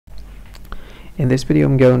In this video,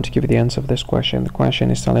 I'm going to give you the answer of this question. The question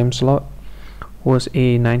is Salem was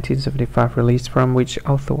a 1975 release from which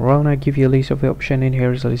author? Well, I give you a list of the option, and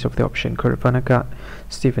here is a list of the option. Kurt Vonnegut,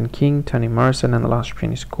 Stephen King, Toni Morrison, and the last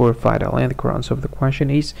option is Core Vidal. And the correct answer of the question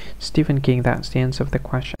is Stephen King. That's the answer of the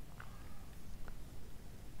question.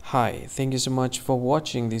 Hi, thank you so much for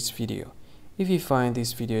watching this video. If you find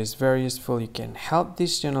this video is very useful, you can help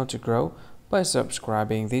this channel to grow by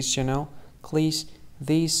subscribing this channel. Please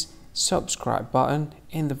this subscribe button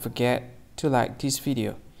and don't forget to like this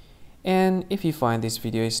video. And if you find this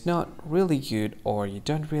video is not really good, or you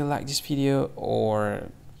don't really like this video,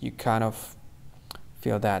 or you kind of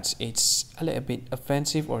feel that it's a little bit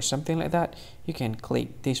offensive or something like that, you can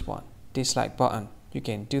click this one, dislike button. You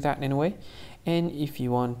can do that anyway. And if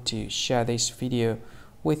you want to share this video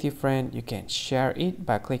with your friend, you can share it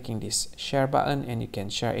by clicking this share button, and you can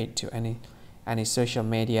share it to any social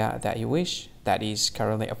media that you wish that is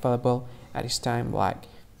currently available at this time, like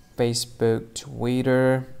Facebook,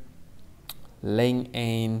 Twitter,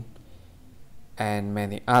 LinkedIn, and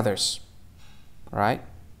many others, right?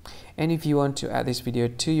 And if you want to add this video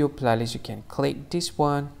to your playlist, you can click this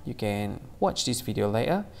one. You can watch this video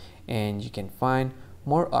later, and you can find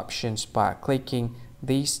more options by clicking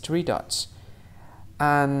these three dots.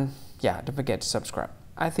 And yeah, don't forget to subscribe.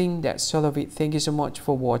 I think that's all of it. Thank you so much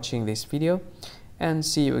for watching this video, and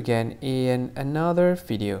see you again in another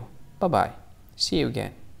video. Bye bye. See you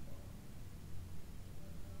again.